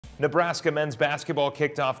Nebraska men's basketball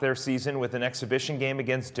kicked off their season with an exhibition game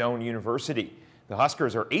against Doane University. The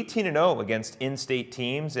Huskers are 18-0 against in-state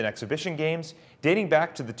teams in exhibition games dating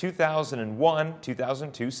back to the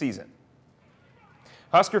 2001-2002 season.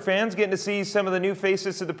 Husker fans getting to see some of the new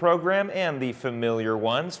faces to the program and the familiar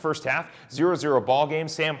ones. First half, 0-0 ball game.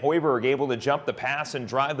 Sam Hoiberg able to jump the pass and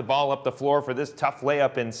drive the ball up the floor for this tough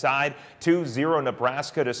layup inside. 2-0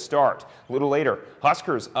 Nebraska to start. A little later,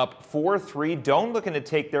 Huskers up 4-3. Doane looking to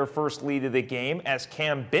take their first lead of the game as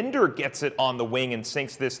Cam Binder gets it on the wing and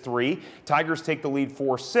sinks this three. Tigers take the lead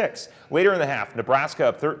 4-6. Later in the half, Nebraska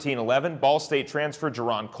up 13-11. Ball State transfer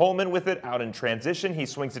Jerron Coleman with it out in transition. He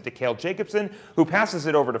swings it to Cale Jacobson, who passes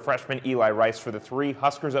it over to freshman Eli Rice for the three.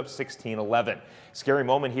 Huskers up 16-11. Scary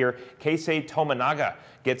moment here. Keisei Tominaga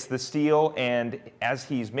gets the steal, and as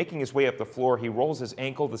he's making his way up the floor, he rolls his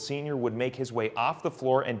ankle. The senior would make his way off the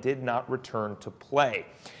floor and did not return to play.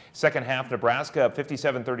 Second half, Nebraska up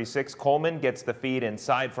 57-36. Coleman gets the feed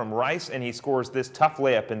inside from Rice, and he scores this tough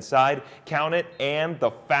layup inside. Count it, and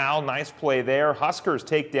the foul. Nice play there. Huskers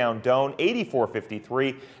take down Doane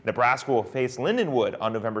 84-53. Nebraska will face Lindenwood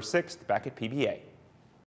on November 6th back at PBA.